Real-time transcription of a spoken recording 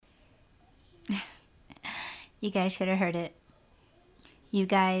You guys should have heard it. You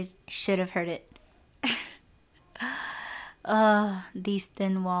guys should have heard it. Oh, these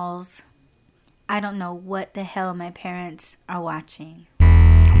thin walls. I don't know what the hell my parents are watching.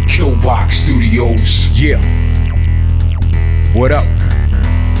 Killbox Studios. Yeah. What up?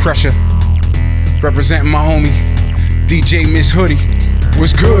 Pressure. Representing my homie, DJ Miss Hoodie.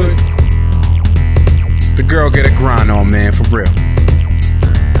 What's good? The girl get a grind on, man, for real.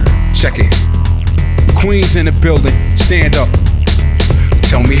 Check it. Queens in the building. Stand up.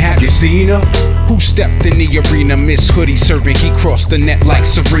 Tell me, have you seen her? Who stepped in the arena? Miss Hoodie serving, he crossed the net like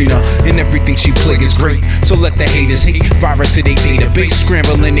Serena. And everything she play is great, so let the haters hate. Virus to their database,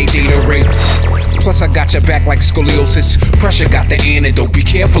 scrambling their data rate. Plus I got your back like scoliosis. Pressure got the antidote, be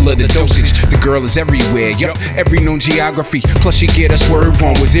careful of the dosage. The girl is everywhere, yup, every known geography. Plus she get a swerve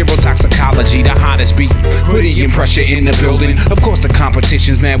on with zero toxicology. The hottest beat, Hoodie and Pressure in the building. Of course the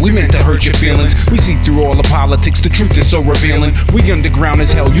competition's mad, we meant to hurt your feelings. We see through all the politics, the truth is so revealing. We underground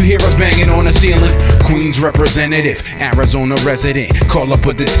as hell, you hear us banging on the ceiling. Queens representative, Arizona resident, call up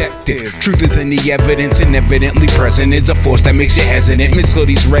a detective. Truth is in the evidence and evidently present is a force that makes you hesitant. Miss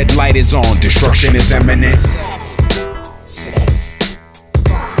Hoodie's red light is on, destruction is imminent. 6,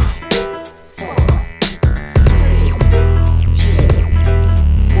 5, 4, 3, 2,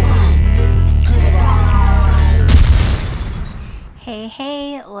 1. Goodbye.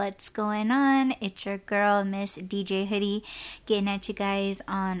 Hey, what's going on? It's your girl, Miss DJ Hoodie, getting at you guys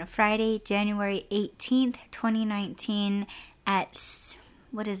on Friday, January 18th, 2019 at,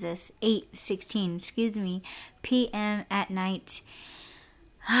 what is this? 8:16, p.m. at night.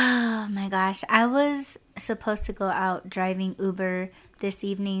 Oh my gosh, I was supposed to go out driving Uber this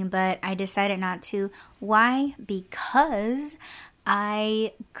evening, but I decided not to. Why? Because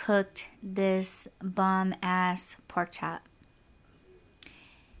I cooked this bomb-ass pork chop.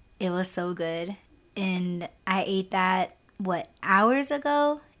 It was so good. And I ate that, hours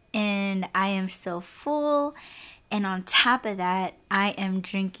ago? And I am still full. And on top of that, I am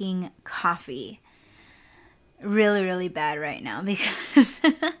drinking coffee. Really, really bad right now because,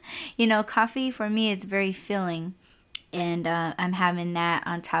 coffee for me is very filling. And I'm having that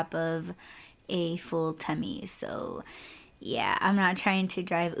on top of a full tummy. So, yeah, I'm not trying to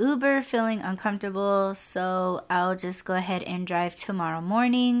drive Uber, feeling uncomfortable. So I'll just go ahead and drive tomorrow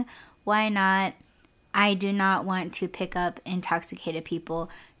morning. Why not? I do not want to pick up intoxicated people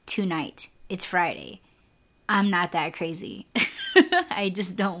tonight. It's Friday. I'm not that crazy. I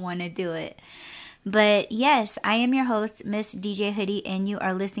just don't want to do it. But yes, I am your host, Miss DJ Hoodie, and you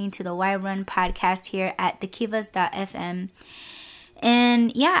are listening to the Why Run podcast here at thekivas.fm.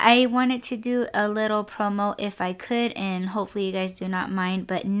 And yeah, I wanted to do a little promo if I could, and hopefully you guys do not mind.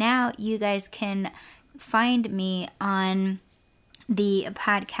 But now you guys can find me on the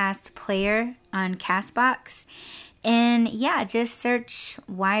podcast player on Castbox. And yeah, just search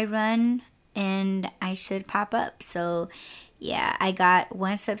Why Run and I should pop up. So yeah, I got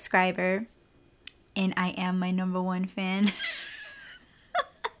 1 subscriber and I am my #1 fan.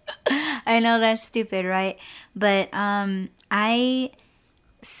 I know that's stupid, right? But I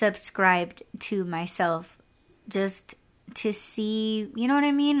subscribed to myself just to see, you know what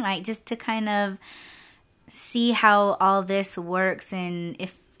I mean? Like just to kind of see how all this works and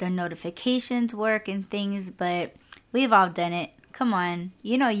if the notifications work and things. But we've all done it. Come on.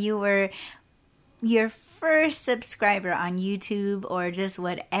 You were your first subscriber on YouTube or just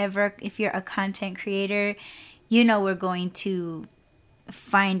whatever. If you're a content creator, we're going to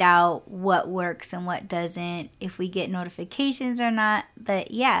find out what works and what doesn't, if we get notifications or not. But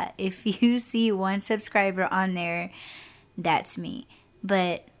yeah, if you see 1 subscriber on there, that's me.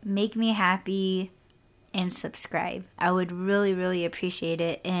 But make me happy and subscribe. I would really, really appreciate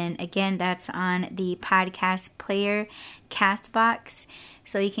it. And again, that's on the podcast player Castbox.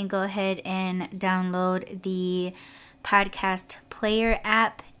 So you can go ahead and download the podcast player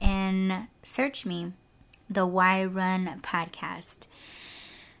app and search me, the Why Run podcast.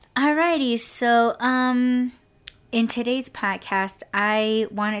 Alrighty, so in today's podcast, I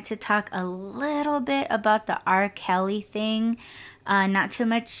wanted to talk a little bit about the R. Kelly thing. Not too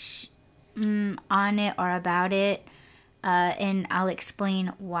much on it or about it, and I'll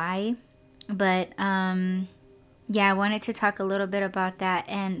explain why. But yeah, I wanted to talk a little bit about that.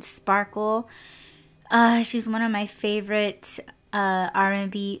 And Sparkle, she's one of my favorite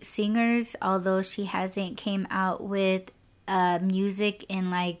R&B singers, although she hasn't came out with music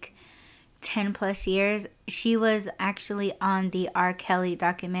in like 10 plus years. She was actually on the R. Kelly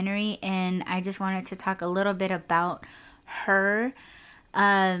documentary, and I just wanted to talk a little bit about her.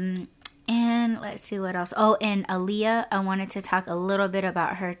 And let's see what else. Oh, and Aaliyah, I wanted to talk a little bit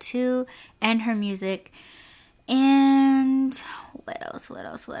about her too and her music. And what else?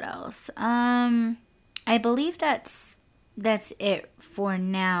 I believe that's it for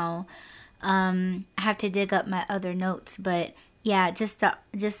now. I have to dig up my other notes, but yeah, just the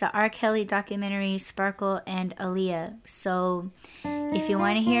R. Kelly documentary, Sparkle and Aaliyah. So if you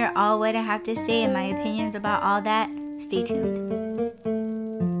want to hear all what I have to say and my opinions about all that, stay tuned.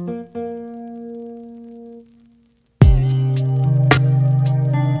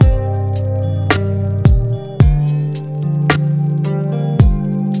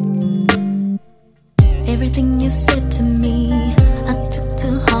 Everything you said to me, I took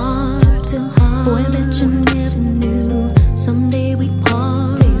to heart. Boy, I bet you never knew someday we'd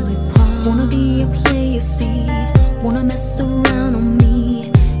part. Wanna be a player, see? Wanna mess around on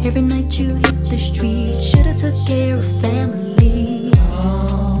me? Every night you hit the street, should've took care of family.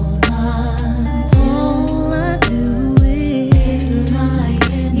 All I do is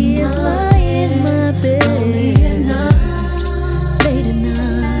lie in my bed late at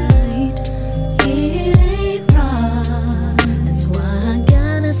night. It ain't right. That's why I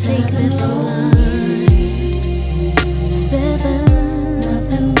gotta take that flight. 7,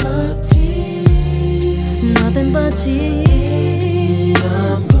 nothing but tears. Nothing but tears.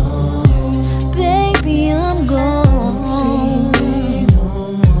 I'm gone. Baby, I'm gone.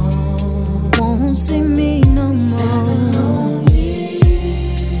 Won't see me no more.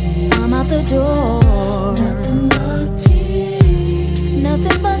 I'm out the door. Nothing but tears.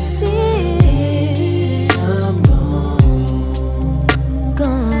 Nothing but tears. I'm gone.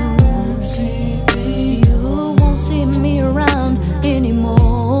 You won't see me around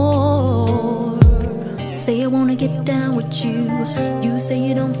anymore. Say I wanna get down with you. You say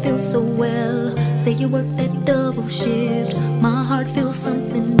you don't feel so well. Say you work that double shift. My heart feels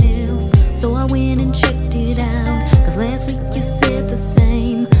something else. So I went and checked it out. Cause last week you said the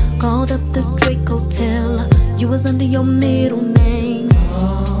same. Called up the Drake Hotel. You was under your middle name.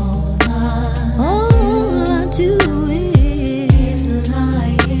 All I do is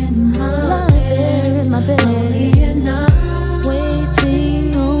lie there in my bed,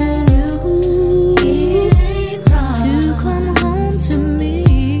 waiting on you to come home to me.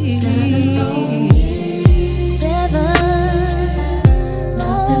 7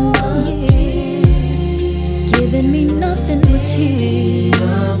 long years, giving me nothing but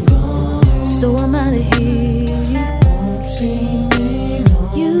tears. So I'm out of here.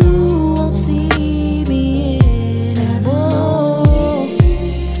 You won't see me anymore.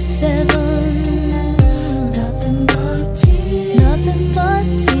 7, nothing but tears. Nothing but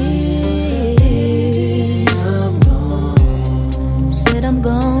tears. Said I'm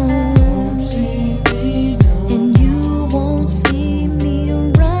gone, and you won't see me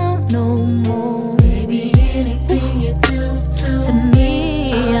around no more. Baby, anything you do to me,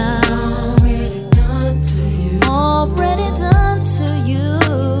 already done to you.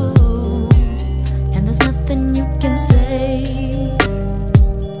 And there's nothing you can say,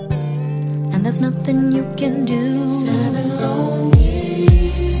 and there's nothing you can do. 7 long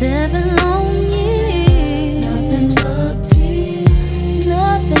years. 7 long years. Nothing but tears.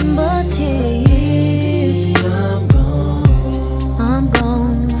 Nothing but tears. I'm gone. I'm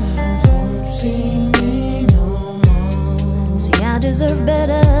gone. Won't see me no more. See, I deserve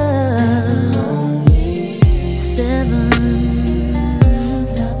better. 7,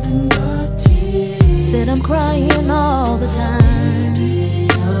 nothing but tears. Said I'm crying all the time.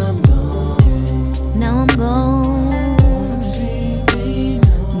 I'm gone. Now I'm gone.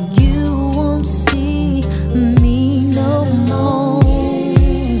 You won't see me no more.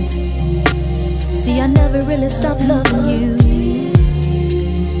 See, I never really stopped loving you.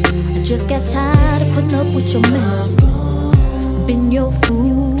 I just got tired of putting up with your mess. Been your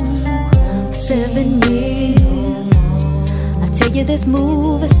fool for 7 years. I tell you, this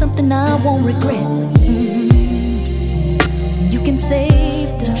move is something I won't regret. You can save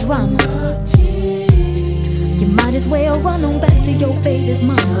the drama. You might as well run on back to your baby's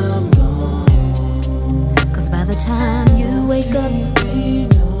mom. Cause by the time you wake up,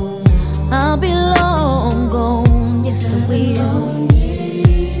 I'll be long gone. Yes, I will.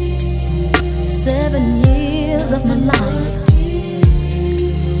 7 years of my life,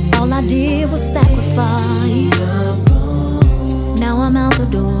 all I did was sacrifice. Now I'm out the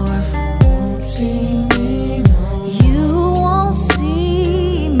door. You won't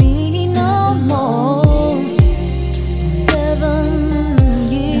see me no more. 7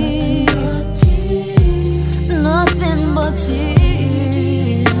 years, nothing but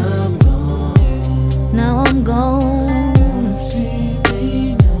tears. Now I'm gone.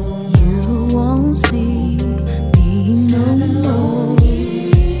 You won't see me no more.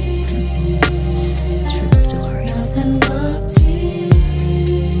 True story.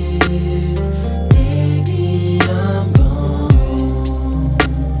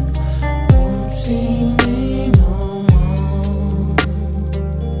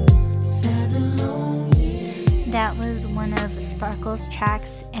 Sparkles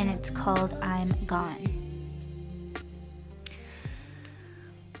tracks, and it's called I'm Gone.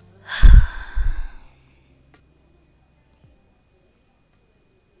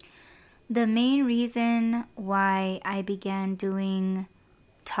 The main reason why I began doing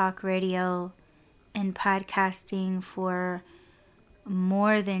talk radio and podcasting for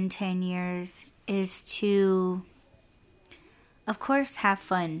more than 10 years is to, of course, have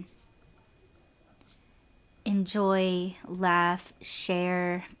fun. Enjoy, laugh,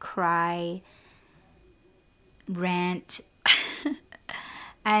 share, cry, rant.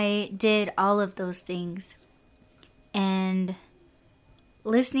 I did all of those things. And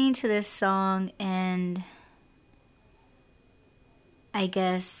listening to this song, and I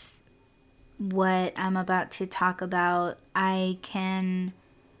guess what I'm about to talk about, I can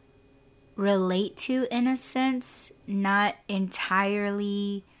relate to in a sense, not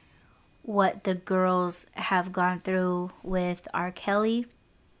entirely what the girls have gone through with R. Kelly,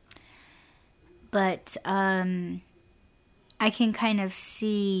 but I can kind of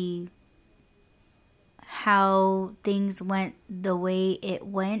see how things went the way it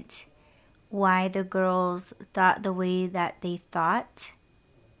went, why the girls thought the way that they thought,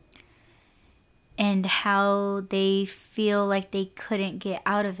 and how they feel like they couldn't get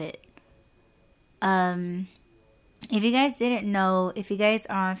out of it. If you guys didn't know, if you guys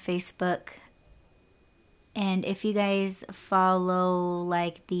are on Facebook, and if you guys follow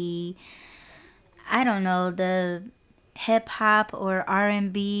like the, I don't know, the hip hop or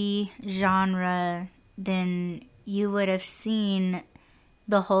R&B genre, then you would have seen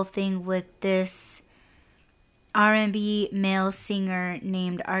the whole thing with this R&B male singer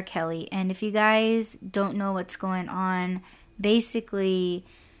named R. Kelly. And if you guys don't know what's going on, basically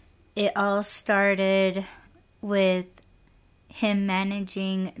it all started with him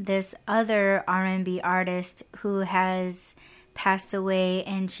managing this other R&B artist who has passed away,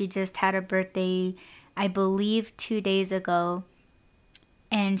 and she just had a birthday, I believe 2 days ago,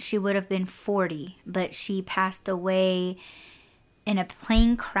 and she would have been 40, but she passed away in a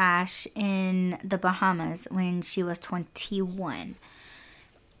plane crash in the Bahamas when she was 21.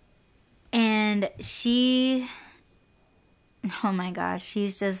 And she, oh my gosh,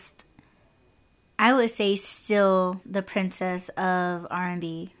 she's just, I would say, still the princess of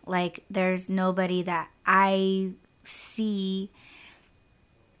R&B. Like, there's nobody that I see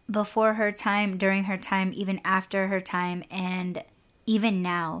before her time, during her time, even after her time, and even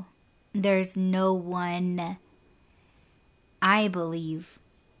now. There's no one, I believe,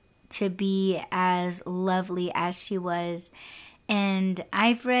 to be as lovely as she was. And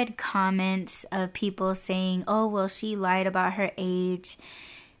I've read comments of people saying, oh, well, she lied about her age.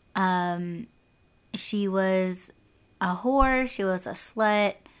 She was a whore, she was a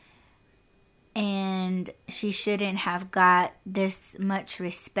slut, and she shouldn't have got this much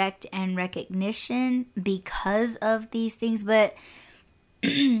respect and recognition because of these things. But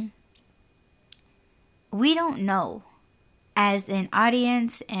we don't know. As an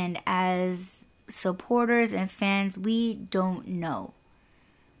audience and as supporters and fans, we don't know.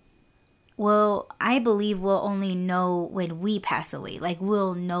 Well, I believe we'll only know when we pass away. Like,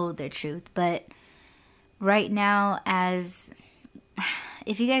 we'll know the truth. But right now, as,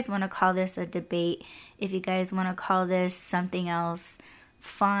 if you guys want to call this a debate, if you guys want to call this something else,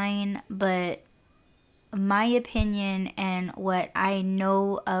 fine. But my opinion and what I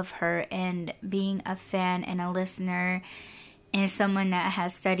know of her, and being a fan and a listener and someone that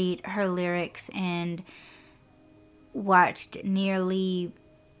has studied her lyrics and watched nearly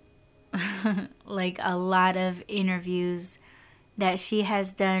like a lot of interviews that she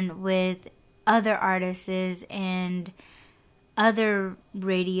has done with other artists and other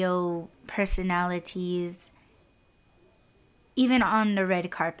radio personalities, even on the red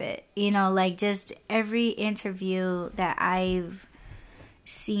carpet, you know, like just every interview that I've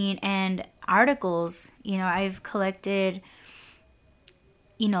seen and articles, you know, I've collected,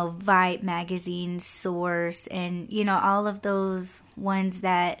 you know, Vibe magazine, Source, and, you know, all of those ones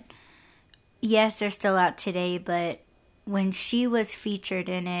that, yes, they're still out today, but when she was featured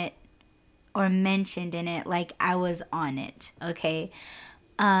in it or mentioned in it, like, I was on it, okay?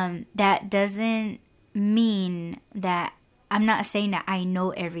 That doesn't mean that, I'm not saying that I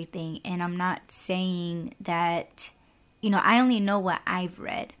know everything, and I'm not saying that, you know, I only know what I've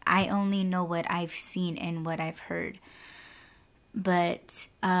read. I only know what I've seen and what I've heard. But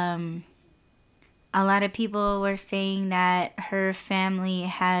a lot of people were saying that her family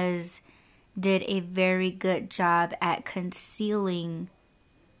did a very good job at concealing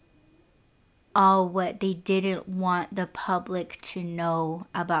all what they didn't want the public to know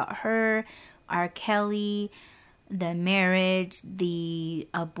about her, R. Kelly, the marriage, the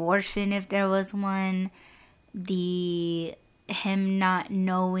abortion if there was one, the him not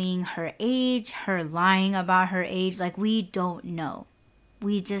knowing her age, her lying about her age. Like, we don't know.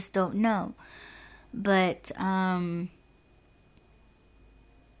 We just don't know. But I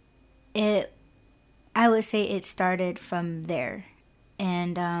would say it started from there.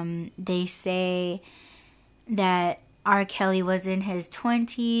 And they say that R. Kelly was in his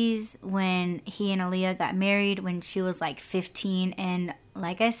 20s when he and Aaliyah got married when she was like 15. And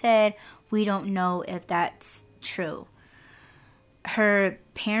like I said, we don't know if that's true. Her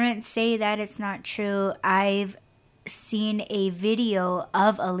parents say that it's not true. I've seen a video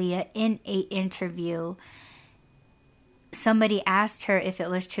of Aaliyah in an interview. Somebody asked her if it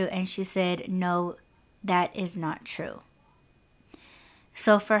was true, and she said, no, that is not true.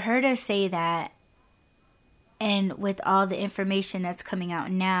 So for her to say that, and with all the information that's coming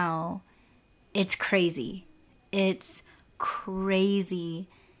out now, it's crazy. It's crazy.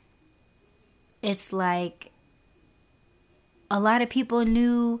 It's like a lot of people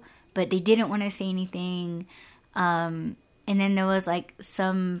knew, but they didn't want to say anything. And then there was like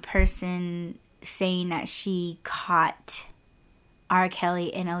some person saying that she caught R.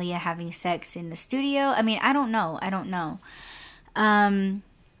 Kelly and Aaliyah having sex in the studio. I mean, I don't know.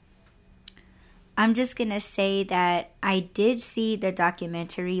 I'm just going to say that I did see the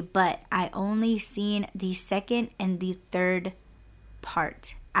documentary, but I only seen the second and the third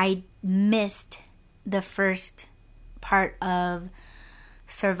part. I missed the first part of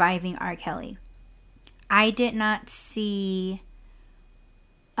Surviving R. Kelly. I did not see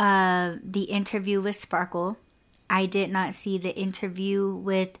the interview with Sparkle. I did not see the interview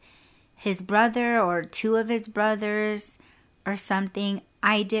with his brother or two of his brothers or something.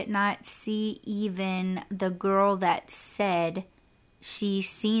 I did not see even the girl that said she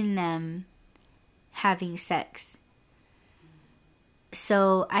seen them having sex.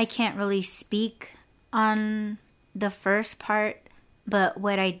 So I can't really speak on the first part, but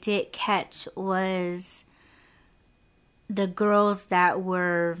what I did catch was the girls that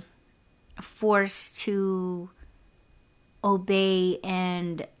were forced to obey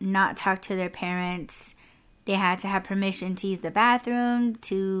and not talk to their parents. They had to have permission to use the bathroom,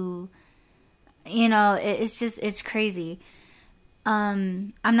 to, it's crazy.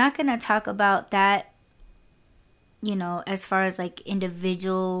 I'm not going to talk about that, as far as like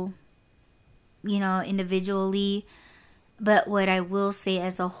individually, but what I will say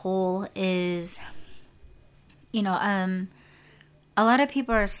as a whole is, a lot of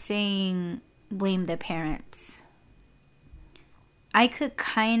people are saying blame the parents. I could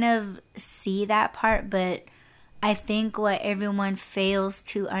kind of see that part, but I think what everyone fails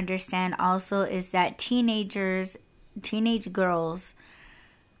to understand also is that teenage girls,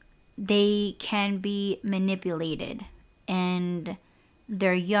 they can be manipulated, and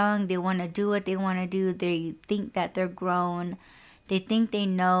they're young. They want to do what they want to do. They think that they're grown. They think they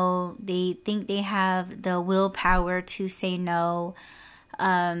know. They think they have the willpower to say no.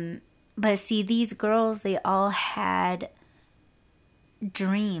 But see, these girls, they all had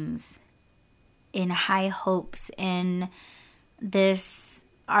dreams and high hopes, and this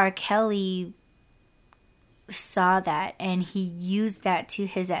R. Kelly saw that, and he used that to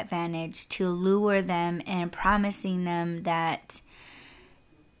his advantage to lure them and promising them that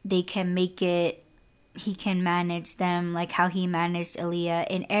they can make it, he can manage them like how he managed Aaliyah.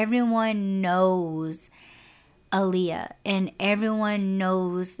 And everyone knows Aaliyah, and everyone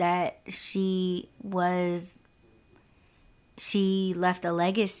knows that she left a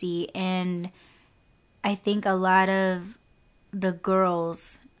legacy. And I think a lot of the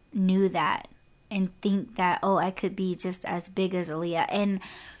girls knew that and think that, oh, I could be just as big as Aaliyah. And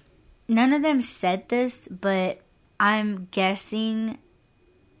none of them said this, but I'm guessing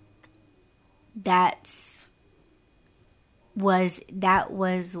that was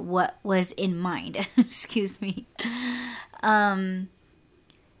what was in mind. Excuse me.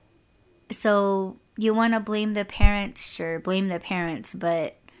 So you want to blame the parents? Sure, blame the parents.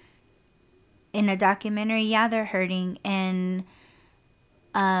 But in a documentary, yeah, they're hurting. And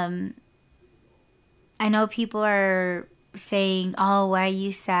I know people are saying, oh, why are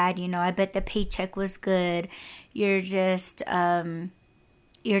you sad? I bet the paycheck was good. You're just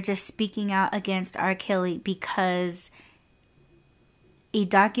speaking out against R. Kelly because a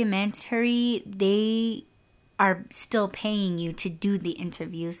documentary, they are still paying you to do the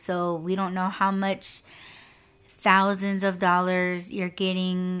interview. So we don't know how much thousands of dollars you're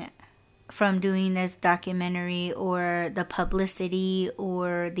getting from doing this documentary, or the publicity,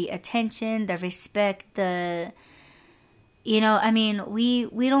 or the attention, the respect, the I mean,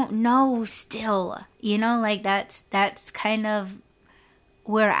 we don't know still, like that's kind of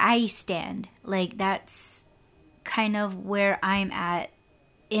where I stand. Like that's kind of where I'm at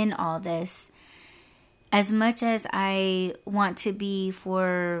in all this. As much as I want to be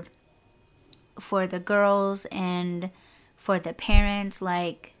for the girls and for the parents,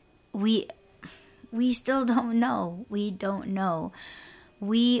 like we still don't know. We don't know.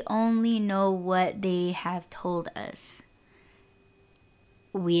 We only know what they have told us.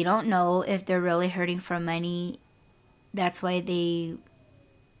 We don't know if they're really hurting for money. That's why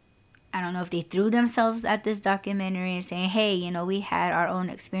I don't know if they threw themselves at this documentary and saying, hey, we had our own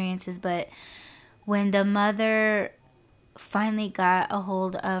experiences. But when the mother finally got a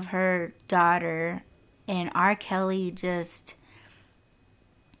hold of her daughter and R. Kelly just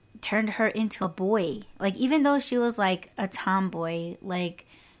turned her into a boy, like even though she was like a tomboy, like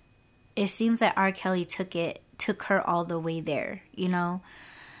it seems like R. Kelly took her all the way there,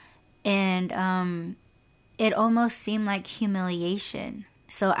 and it almost seemed like humiliation.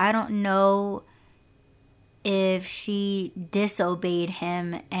 So I don't know if she disobeyed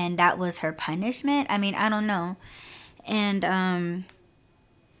him and that was her punishment. I mean, I don't know. And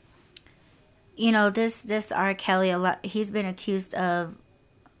this R. Kelly, he's been accused of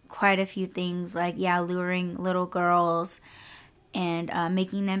quite a few things, like luring little girls and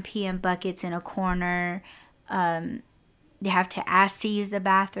making them pee in buckets in a corner. They have to ask to use the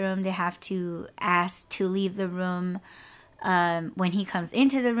bathroom. They have to ask to leave the room. When he comes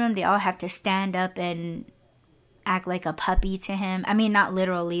into the room, they all have to stand up and act like a puppy to him. I mean, not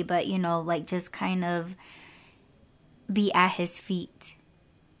literally, but like just kind of be at his feet.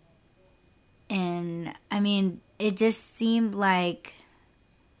 And I mean, it just seemed like,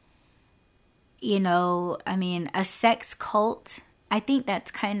 a sex cult. I think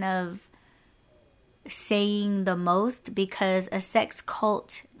that's kind of saying the most, because a sex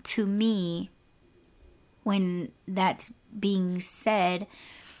cult to me, when that's being said,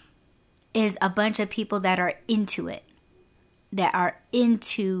 is a bunch of people that are into it, that are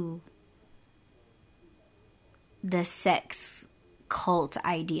into the sex cult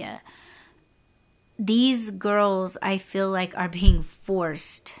idea. These girls, I feel like, are being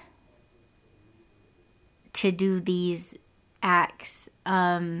forced to do these acts.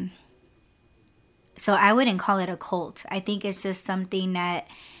 So I wouldn't call it a cult. I think it's just something that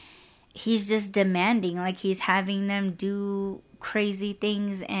he's just demanding. Like, he's having them do crazy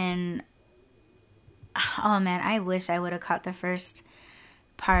things. And oh man, I wish I would have caught the first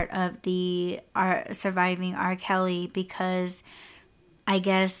part of the Surviving R. Kelly, because I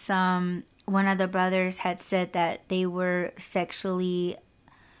guess one of the brothers had said that they were sexually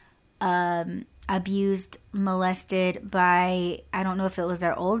abused, molested by, I don't know if it was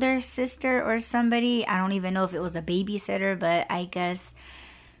their older sister or somebody. I don't even know if it was a babysitter, but I guess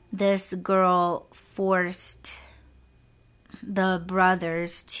this girl forced the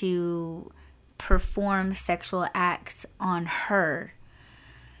brothers to perform sexual acts on her.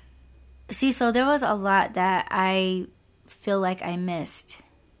 See, so there was a lot that I feel like I missed.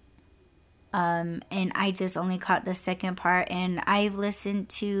 And I just only caught the second part, and I've listened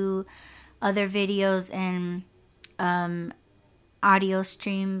to other videos and audio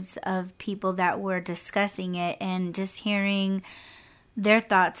streams of people that were discussing it and just hearing their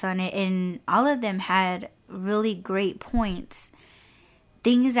thoughts on it, and all of them had really great points,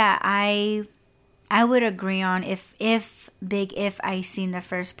 things that I would agree on if I seen the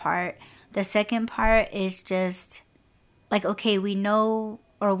first part. The second part is just like, okay, we know,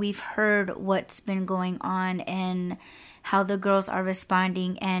 or we've heard what's been going on and how the girls are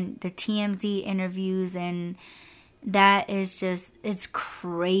responding, and the TMZ interviews, and that is just, it's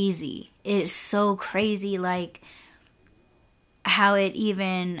crazy. It's so crazy, like how it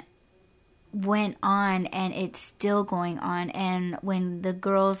even went on, and it's still going on. And when the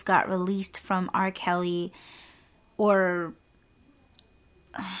girls got released from R. Kelly, or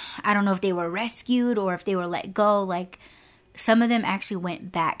I don't know if they were rescued or if they were let go, like some of them actually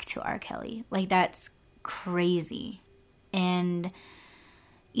went back to R. Kelly. Like, that's crazy. And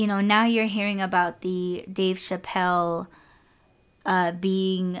now you're hearing about the Dave Chappelle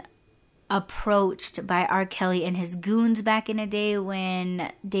being approached by R. Kelly and his goons back in the day,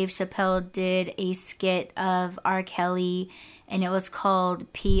 when Dave Chappelle did a skit of R. Kelly, and it was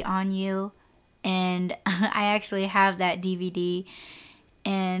called Pee on You. And I actually have that DVD.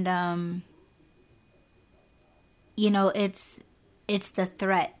 And it's the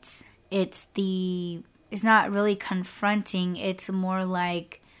threats. It's not really confronting. It's more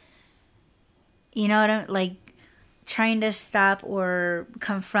like, trying to stop or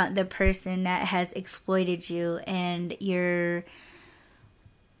confront the person that has exploited you, and you're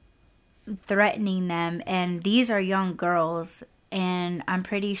threatening them. And these are young girls, and I'm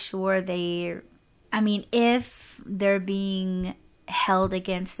pretty sure if they're being held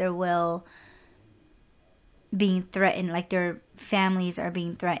against their will, being threatened, like their families are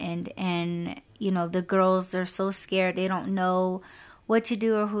being threatened, and the girls, they're so scared, they don't know what to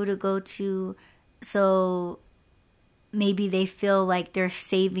do or who to go to, so maybe they feel like they're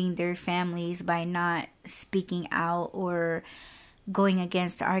saving their families by not speaking out or going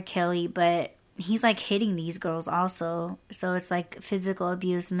against R. Kelly, but he's like hitting these girls also. So it's like physical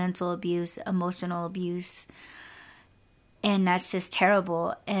abuse, mental abuse, emotional abuse. And that's just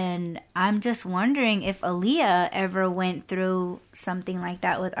terrible. And I'm just wondering if Aaliyah ever went through something like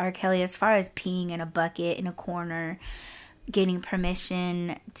that with R. Kelly, as far as peeing in a bucket in a corner, getting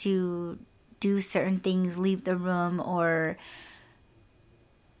permission to do certain things, leave the room, or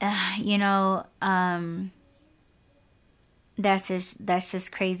that's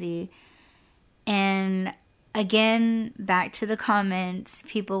just crazy. And again, back to the comments,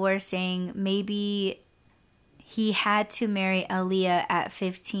 people were saying maybe he had to marry Aaliyah at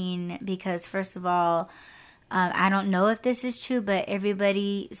 15 because, first of all, I don't know if this is true, but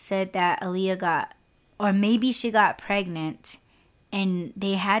everybody said that Aaliyah got, or maybe she got pregnant, and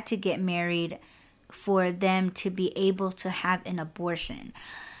they had to get married for them to be able to have an abortion.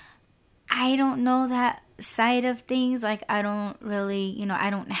 I don't know that side of things. Like, I don't really, I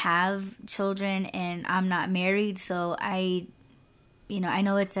don't have children and I'm not married. So I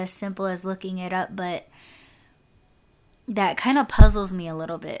know it's as simple as looking it up, but that kind of puzzles me a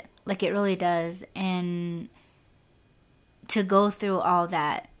little bit. Like, it really does. And to go through all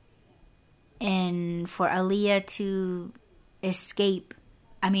that, and for Aaliyah to escape,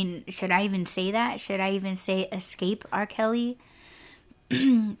 should I even say that? Should I even say escape R. Kelly?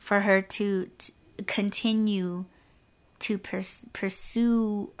 For her to continue to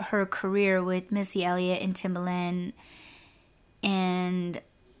pursue her career with Missy Elliott and Timbaland, and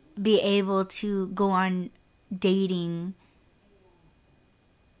be able to go on dating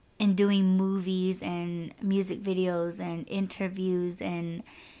and doing movies and music videos and interviews, and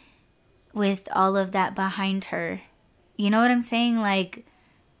with all of that behind her. You know what I'm saying? Like,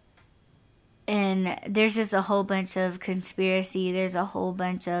 and there's just a whole bunch of conspiracy. There's a whole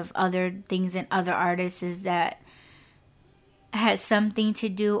bunch of other things and other artists that has something to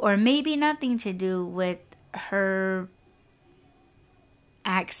do, or maybe nothing to do, with her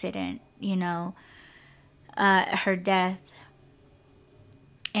accident, her death.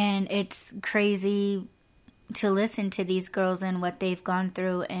 And it's crazy to listen to these girls and what they've gone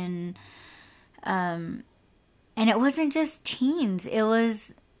through. And it wasn't just teens. It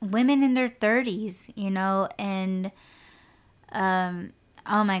was women in their 30s, and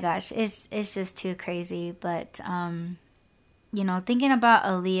oh my gosh, it's just too crazy. But thinking about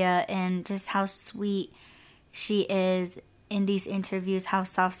Aaliyah and just how sweet she is in these interviews, how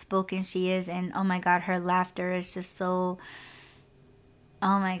soft-spoken she is, and oh my god, her laughter is just so,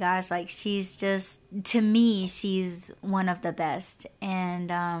 oh my gosh, like, she's just, to me, she's one of the best.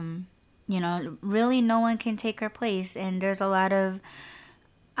 And really no one can take her place. And there's a lot of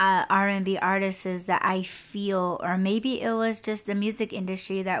R&B artists that I feel, or maybe it was just the music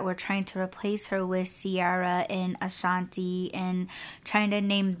industry that were trying to replace her with Ciara and Ashanti, and trying to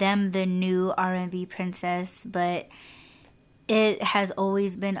name them the new R&B princess, but it has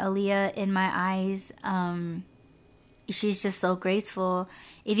always been Aaliyah in my eyes. She's just so graceful.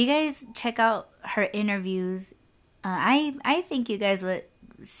 If you guys check out her interviews, I think you guys would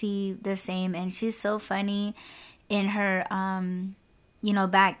see the same. And she's so funny in her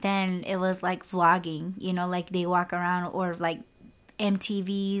back then it was like vlogging, like they walk around, or like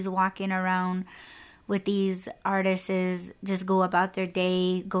MTV's walking around with these artists, just go about their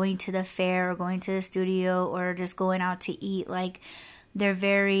day, going to the fair or going to the studio or just going out to eat. Like, they're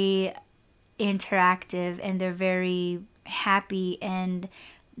very interactive and they're very happy, and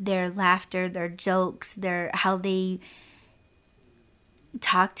their laughter, their jokes, how they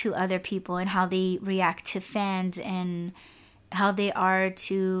talk to other people and how they react to fans and how they are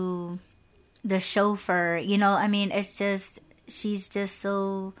to the chauffeur, it's just, she's just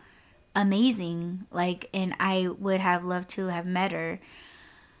so amazing. Like, and I would have loved to have met her.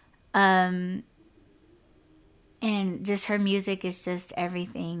 And just her music is just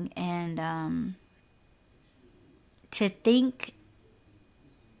everything. And to think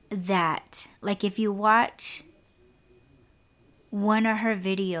that, like, if you watch one of her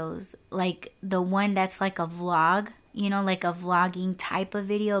videos, like the one that's like a vlog, you know, like a vlogging type of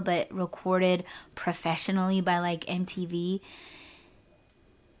video, but recorded professionally by like MTV.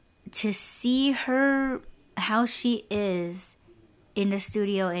 To see her, how she is in the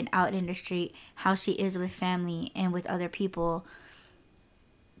studio and out in the street, how she is with family and with other people.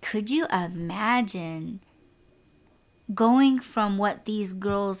 Could you imagine going from what these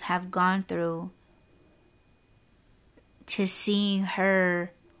girls have gone through to seeing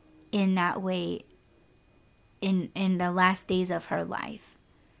her in that way in the last days of her life?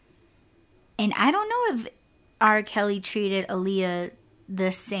 And I don't know if R. Kelly treated Aaliyah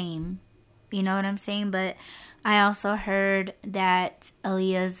the same, you know what I'm saying? But I also heard that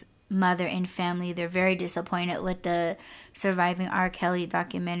Aaliyah's mother and family, they're very disappointed with the Surviving R. Kelly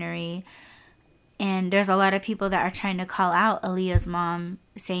documentary. And there's a lot of people that are trying to call out Aaliyah's mom,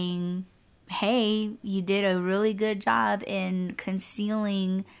 saying, hey, you did a really good job in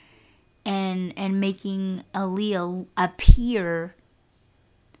concealing and making Aaliyah appear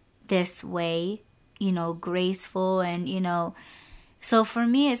this way, you know, graceful. And, you know, so for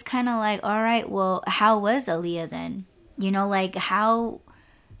me, it's kind of like, all right, well, how was Aaliyah then? You know, like, how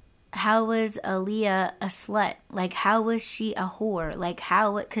was Aaliyah a slut? Like, how was she a whore? Like,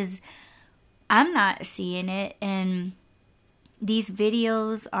 how, because I'm not seeing it. And these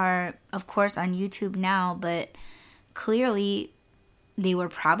videos are, of course, on YouTube now, but clearly they were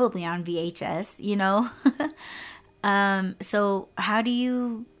probably on VHS, you know? So I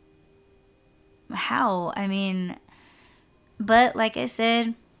mean, but like I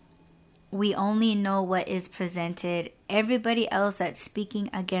said, we only know what is presented. Everybody else that's speaking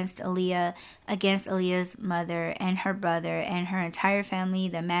against Aaliyah, against Aaliyah's mother and her brother and her entire family,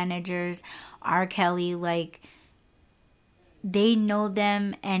 the managers, R. Kelly, like, they know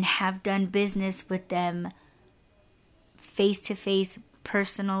them and have done business with them face to face,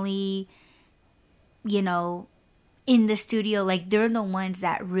 personally, you know, in the studio. Like, they're the ones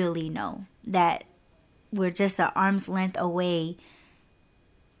that really know that we're just an arm's length away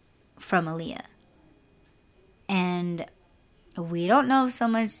from Aaliyah. And we don't know if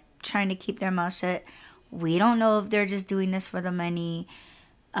someone's trying to keep their mouth shut. We don't know if they're just doing this for the money.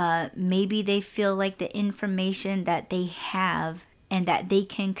 Maybe they feel like the information that they have and that they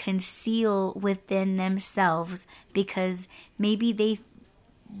can conceal within themselves, because maybe they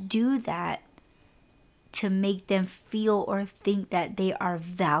do that to make them feel or think that they are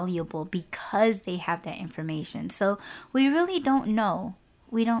valuable because they have that information. So we really don't know.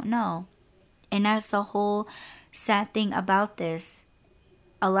 We don't know. And that's the whole sad thing about this.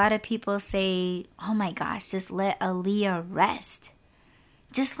 A lot of people say, oh my gosh, just let Aaliyah rest.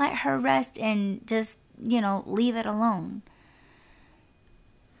 Just let her rest and just, you know, leave it alone.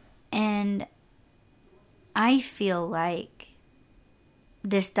 And I feel like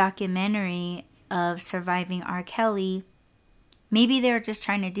this documentary of Surviving R. Kelly, maybe they were just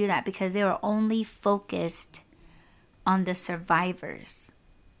trying to do that because they were only focused on the survivors,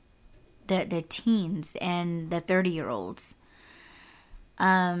 the teens and the 30-year-olds.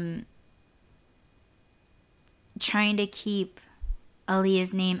 Trying to keep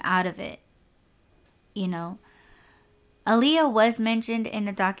Aaliyah's name out of it, you know. Aaliyah was mentioned in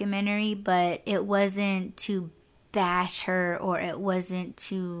the documentary, but it wasn't to bash her, or it wasn't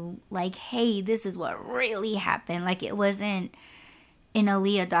to like, hey, this is what really happened. Like, it wasn't an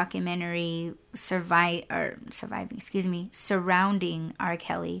Aaliyah documentary surrounding R.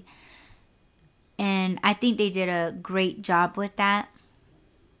 Kelly. And I think they did a great job with that.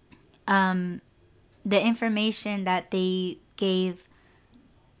 The information that they gave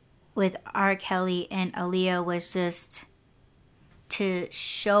with R. Kelly and Aaliyah was just to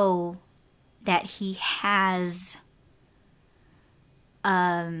show that he has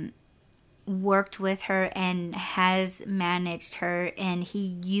worked with her and has managed her, and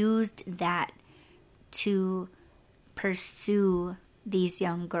he used that to pursue these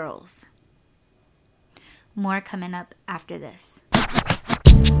young girls. More coming up after this.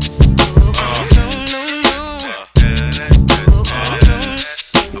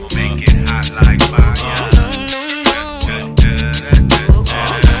 Make it hot like fire.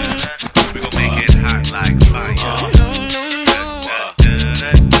 We gon' make it hot like fire.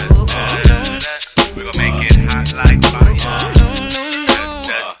 We gon' make it hot like fire.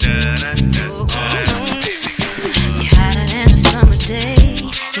 You're hotter than a summer day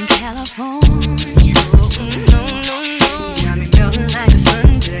in California. You got me melting like a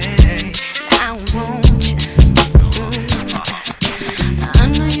Sunday. I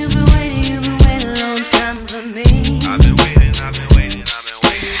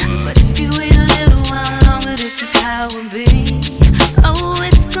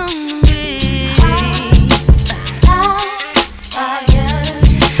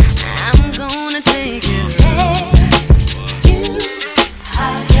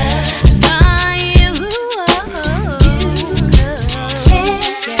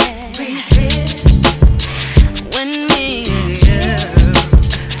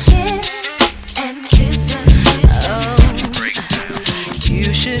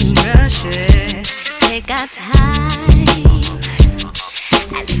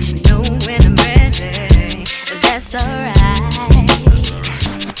I'll let you know when I'm ready. That's alright.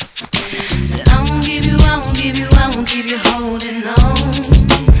 Said I won't give you, I won't give you, I won't keep you holding on.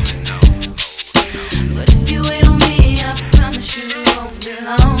 But if you wait on me, I promise you won't be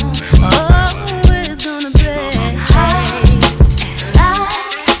long. Oh, it's gonna be like fire.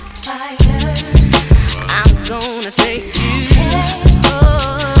 I'm gonna take you.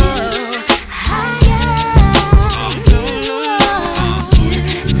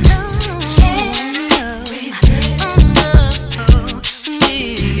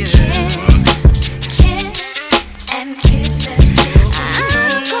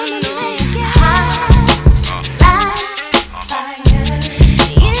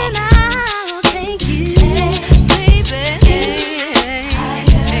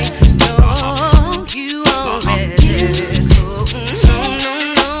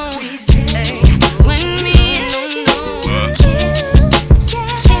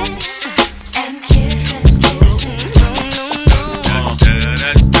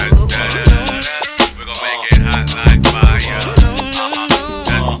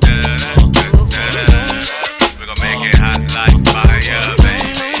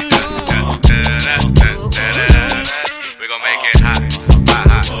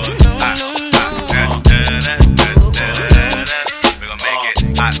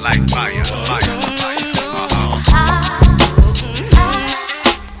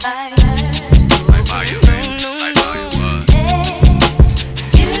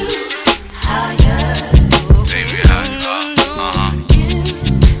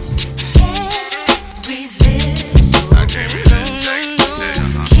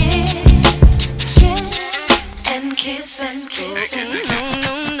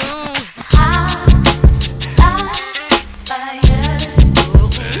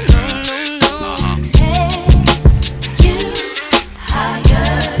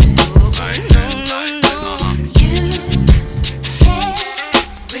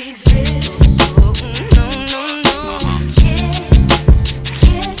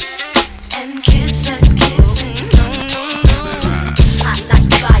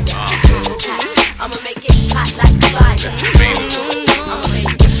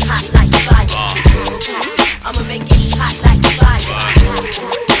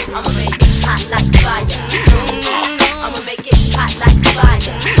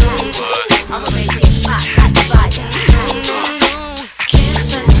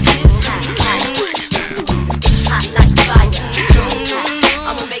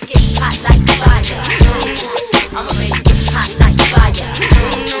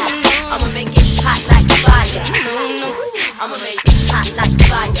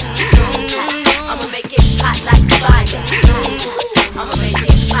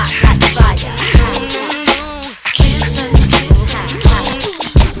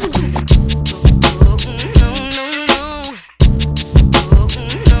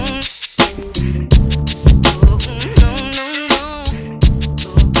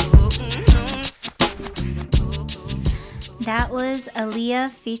 That was Aaliyah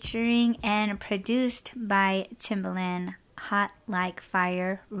featuring and produced by Timbaland, Hot Like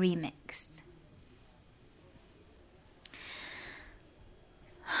Fire remixed.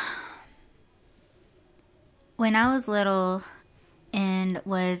 When I was little and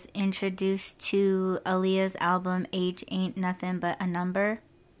was introduced to Aaliyah's album Age Ain't Nothing But a Number,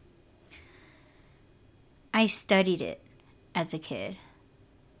 I studied it as a kid.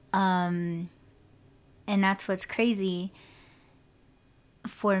 And that's what's crazy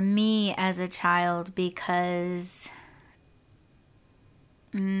for me as a child, because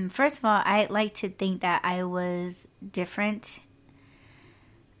first of all, I like to think that I was different.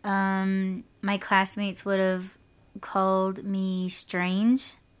 My classmates would have called me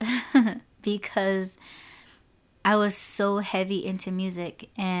strange because I was so heavy into music.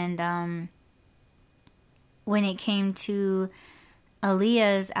 And when it came to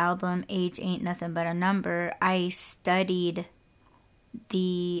Aaliyah's album Age Ain't Nothing But a Number, I studied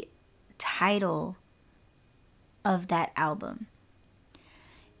the title of that album.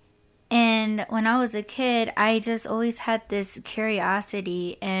 And when I was a kid, I just always had this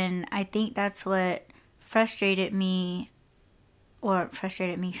curiosity, and I think that's what frustrated me,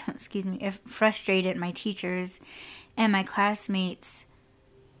 excuse me, it frustrated my teachers and my classmates,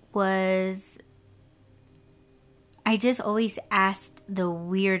 was I just always asked the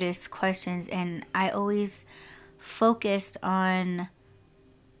weirdest questions, and I always focused on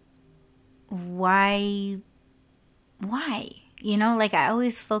why, you know, like I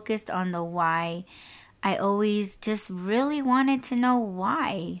always focused on the why. I always just really wanted to know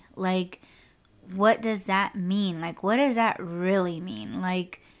why. Like, what does that mean? Like, what does that really mean?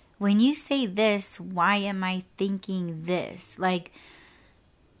 Like, when you say this, why am I thinking this? Like,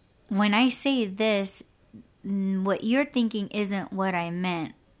 when I say this, what you're thinking isn't what I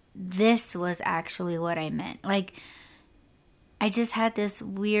meant. This was actually what I meant. Like, I just had this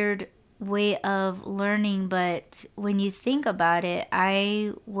weird way of learning, but when you think about it,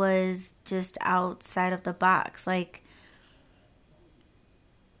 I was just outside of the box. Like,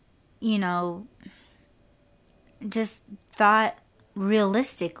 you know, just thought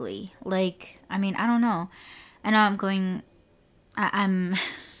realistically. Like, I mean, I don't know. I know I'm going, I'm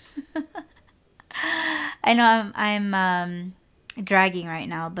I know I'm dragging right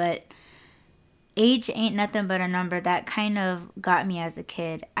now, but age ain't nothing but a number. That kind of got me as a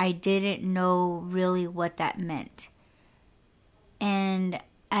kid. I didn't know really what that meant. And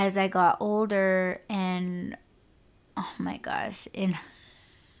as I got older, and oh my gosh, in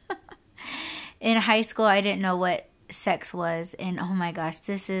high school I didn't know what sex was, and oh my gosh,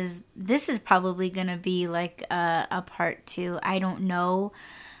 this is probably gonna be like a part 2. I don't know,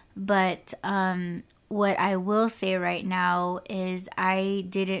 but what I will say right now is I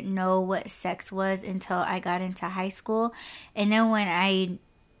didn't know what sex was until I got into high school. And then when I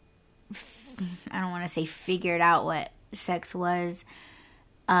don't want to say figured out what sex was,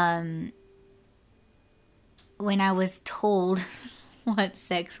 when I was told what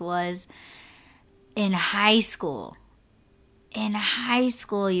sex was in high school,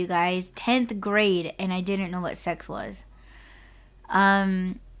 you guys, 10th grade, and I didn't know what sex was.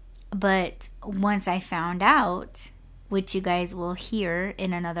 But once I found out, which you guys will hear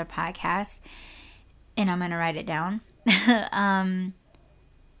in another podcast, and I'm going to write it down,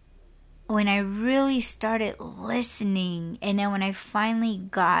 when I really started listening, and then when I finally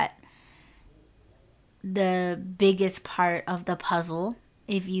got the biggest part of the puzzle,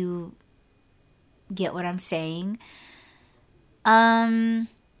 if you get what I'm saying,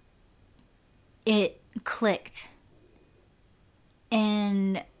 it clicked.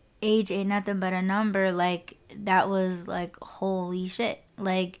 And age ain't nothing but a number. Like, that was like, holy shit.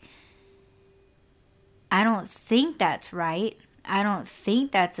 Like, I don't think that's right. I don't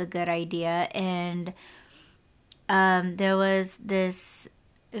think that's a good idea. And there was this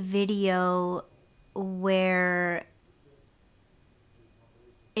video where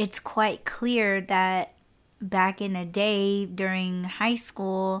it's quite clear that back in the day during high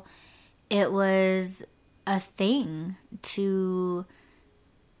school, it was a thing to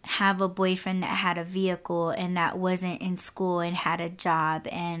have a boyfriend that had a vehicle and that wasn't in school and had a job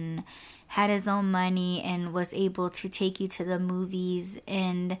and had his own money and was able to take you to the movies,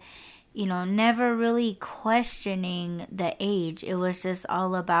 and, you know, never really questioning the age. It was just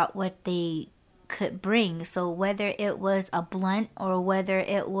all about what they could bring. So whether it was a blunt, or whether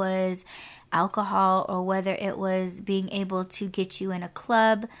it was alcohol, or whether it was being able to get you in a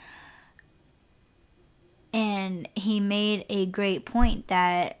club. And he made a great point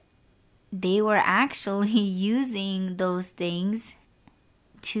that they were actually using those things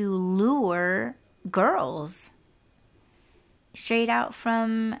to lure girls straight out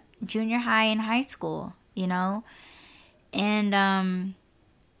from junior high and high school, you know? And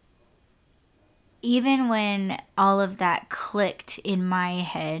even when all of that clicked in my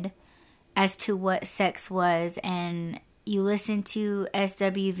head as to what sex was, and you listen to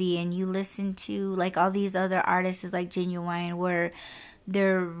SWV and you listen to like all these other artists like Genuine, where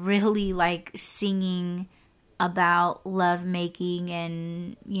they're really like singing about love making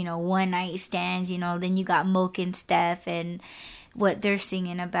and, you know, one night stands, you know, then you got Moke and Steph and what they're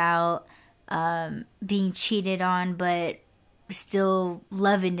singing about, being cheated on but still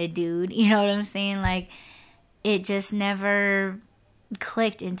loving the dude, you know what I'm saying? Like, it just never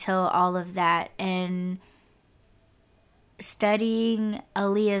clicked until all of that. And studying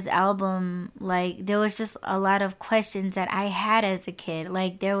Aaliyah's album, like, there was just a lot of questions that I had as a kid.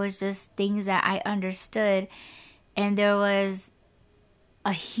 Like, there was just things that I understood, and there was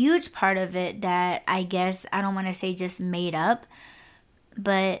a huge part of it that I guess, I don't want to say just made up,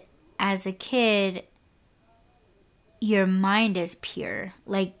 but as a kid, your mind is pure.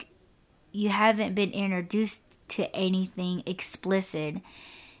 Like, you haven't been introduced to anything explicit,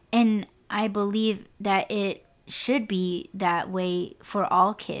 and I believe that it should be that way for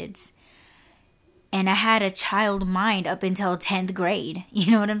all kids. And I had a child mind up until 10th grade,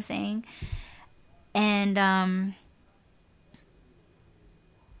 you know what I'm saying? And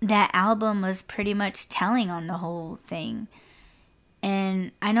that album was pretty much telling on the whole thing.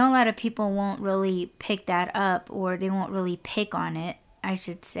 And I know a lot of people won't really pick that up, or they won't really pick on it, I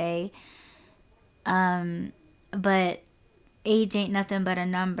should say. But age ain't nothing but a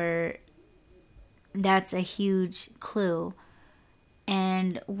number that's a huge clue.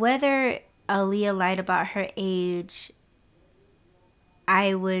 And whether Aaliyah lied about her age,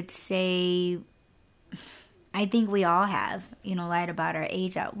 I would say, I think we all have, lied about our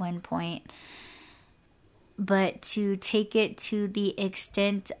age at one point. But to take it to the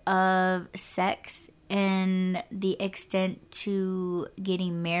extent of sex and the extent to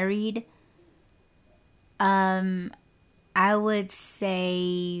getting married, I would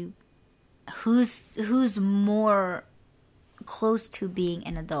say who's more close to being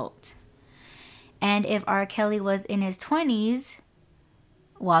an adult. And if R. Kelly was in his 20s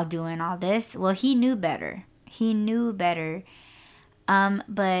while doing all this, well, he knew better. He knew better.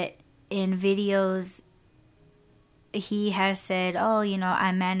 But in videos, he has said,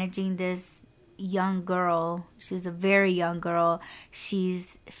 I'm managing this young girl. She's a very young girl.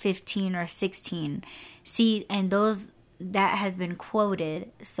 She's 15 or 16. See, and that has been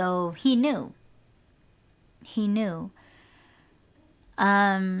quoted. So he knew. He knew.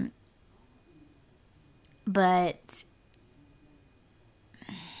 But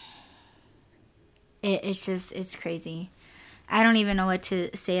it's crazy. I don't even know what to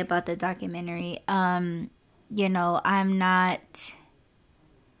say about the documentary. I'm not,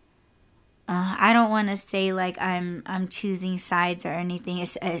 I don't want to say like I'm choosing sides or anything.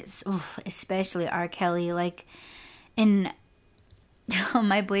 Especially R. Kelly. Like, and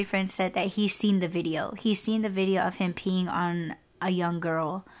my boyfriend said that he's seen the video. He's seen the video of him peeing on a young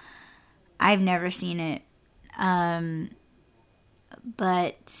girl. I've never seen it.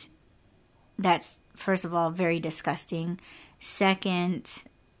 But that's, first of all, very disgusting. Second,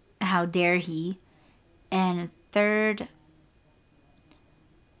 how dare he? And third,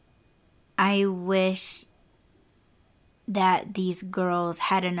 I wish that these girls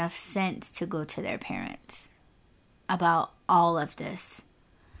had enough sense to go to their parents about all of this.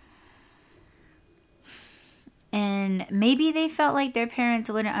 And maybe they felt like their parents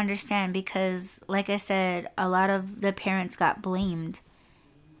wouldn't understand because, like I said, a lot of the parents got blamed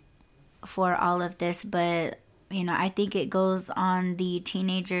for all of this. But, I think it goes on the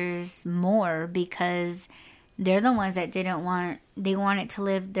teenagers more because they're the ones that they wanted to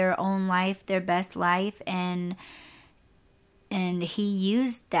live their own life, their best life. And he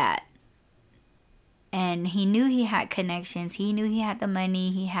used that. And he knew he had connections. He knew he had the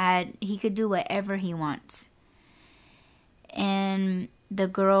money. He could do whatever he wants. And the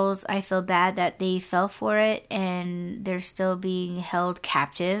girls, I feel bad that they fell for it and they're still being held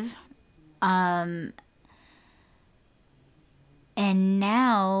captive. And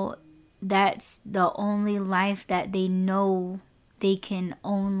now that's the only life that they know they can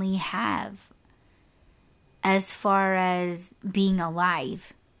only have as far as being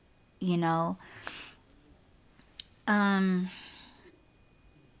alive,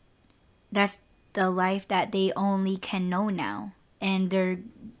 That's the life that they only can know now, and they're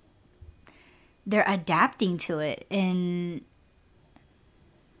adapting to it, and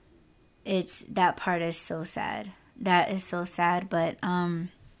that part is so sad. That is so sad. But I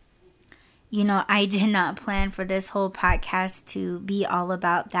did not plan for this whole podcast to be all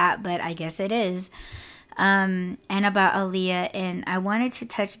about that, but I guess it is. And about Aaliyah, and I wanted to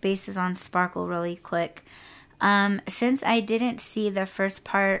touch bases on Sparkle really quick. Since I didn't see the first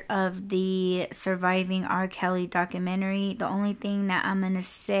part of the Surviving R. Kelly documentary, the only thing that I'm going to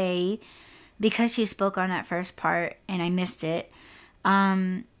say, because she spoke on that first part and I missed it,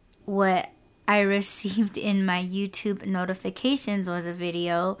 what I received in my YouTube notifications was a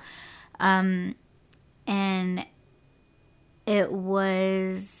video, and it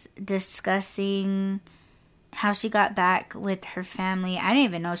was discussing how she got back with her family. I didn't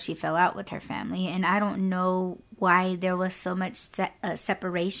even know she fell out with her family, and I don't know why there was so much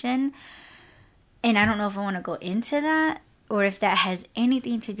separation, and I don't know if I want to go into that or if that has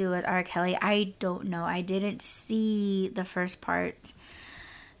anything to do with R. Kelly. I don't know. I didn't see the first part,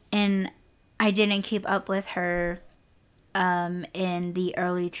 and I didn't keep up with her in the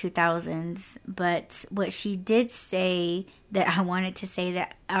early 2000s, but what she did say that I wanted to say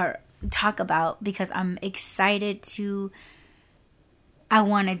that, or talk about, because I'm excited I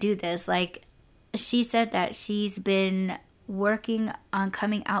want to do this. Like, she said that she's been working on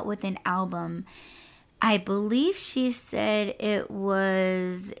coming out with an album. I believe she said it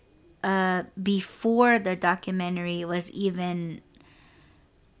was before the documentary was even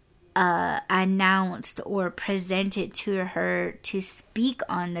announced or presented to her to speak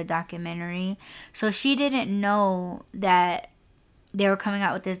on the documentary. So she didn't know that they were coming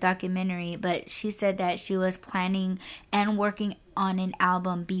out with this documentary, but she said that she was planning and working on an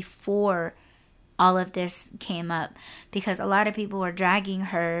album before all of this came up, because a lot of people were dragging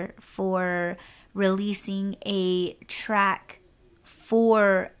her for releasing a track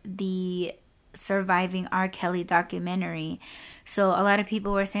for the Surviving R. Kelly documentary. So a lot of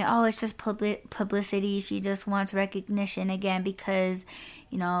people were saying, oh, it's just publicity. She just wants recognition again because,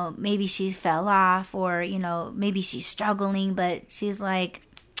 you know, maybe she fell off, or, you know, maybe she's struggling. But she's like,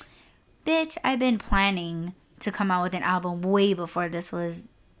 bitch, I've been planning to come out with an album way before this was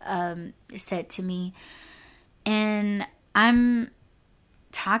said to me. And I'm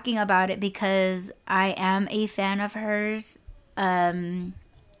talking about it because I am a fan of hers. And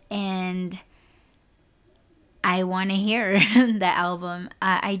I want to hear the album.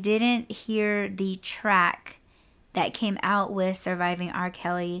 I didn't hear the track that came out with Surviving R.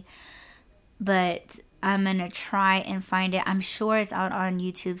 Kelly, but I'm going to try and find it. I'm sure it's out on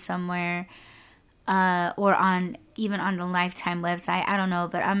YouTube somewhere, or even on the Lifetime website. I don't know,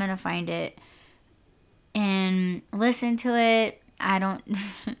 but I'm going to find it and listen to it. I don't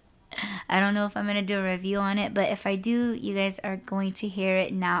know if I'm going to do a review on it, but if I do, you guys are going to hear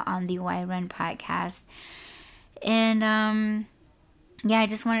it now on the Why Run podcast. And, I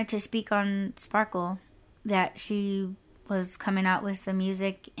just wanted to speak on Sparkle, that she was coming out with some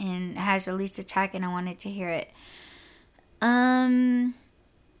music and has released a track, and I wanted to hear it. And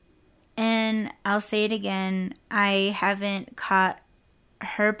I'll say it again, I haven't caught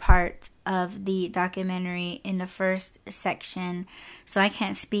her part of the documentary in the first section, so I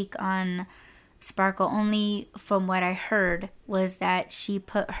can't speak on Sparkle. Only from what I heard was that she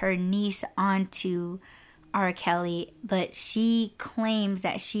put her niece onto R. Kelly, but she claims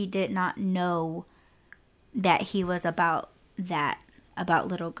that she did not know that he was about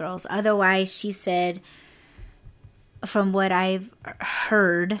little girls. Otherwise, she said, from what I've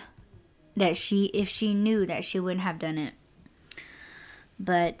heard, that if she knew, that she wouldn't have done it.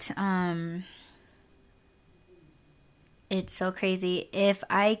 But it's so crazy. If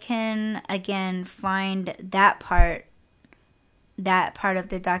I can again find that part of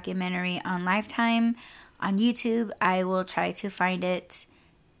the documentary on Lifetime on YouTube, I will try to find it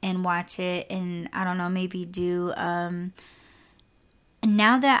and watch it, and I don't know, maybe do now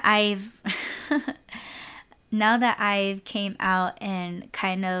that I've came out and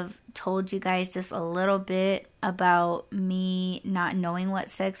kind of told you guys just a little bit about me not knowing what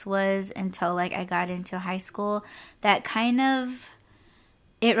sex was until like I got into high school, that kind of,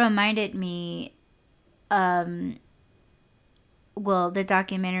 it reminded me, the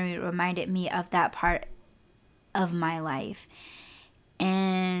documentary reminded me of that part of my life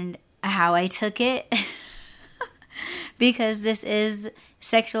and how I took it because this is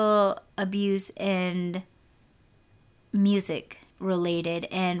sexual abuse and music related,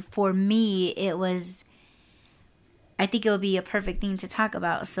 and for me I think it would be a perfect thing to talk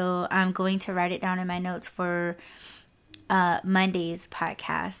about, so I'm going to write it down in my notes for Monday's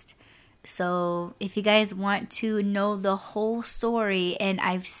podcast. So if you guys want to know the whole story, and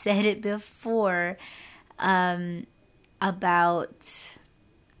I've said it before, about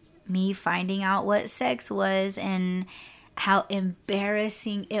me finding out what sex was and how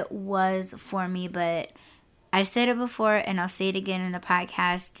embarrassing it was for me, but I've said it before and I'll say it again in the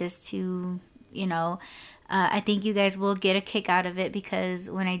podcast just to, I think you guys will get a kick out of it, because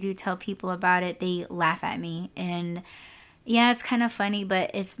when I do tell people about it, they laugh at me. And yeah, it's kind of funny,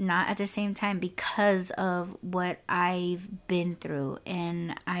 but it's not at the same time, because of what I've been through,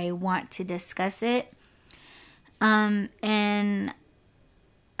 and I want to discuss it. And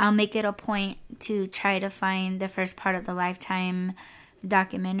I'll make it a point to try to find the first part of the Lifetime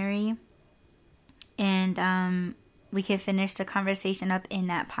documentary, and we can finish the conversation up in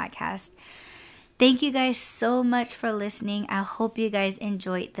that podcast. Thank you guys so much for listening. I hope you guys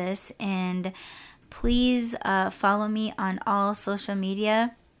enjoyed this, and please follow me on all social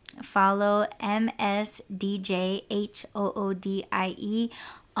media. Follow MSDJHOODIE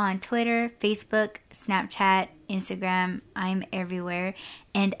on Twitter, Facebook, Snapchat, Instagram. I'm everywhere.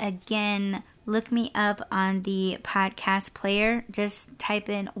 And again, look me up on the podcast player. Just type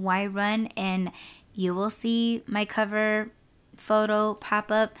in Why Run and you will see my cover photo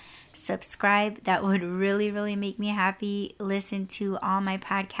pop up. Subscribe. That would really, really make me happy. Listen to all my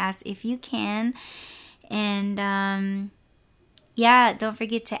podcasts if you can. And don't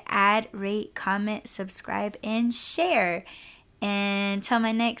forget to add, rate, comment, subscribe, and share. And until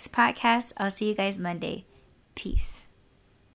my next podcast, I'll see you guys Monday. Peace.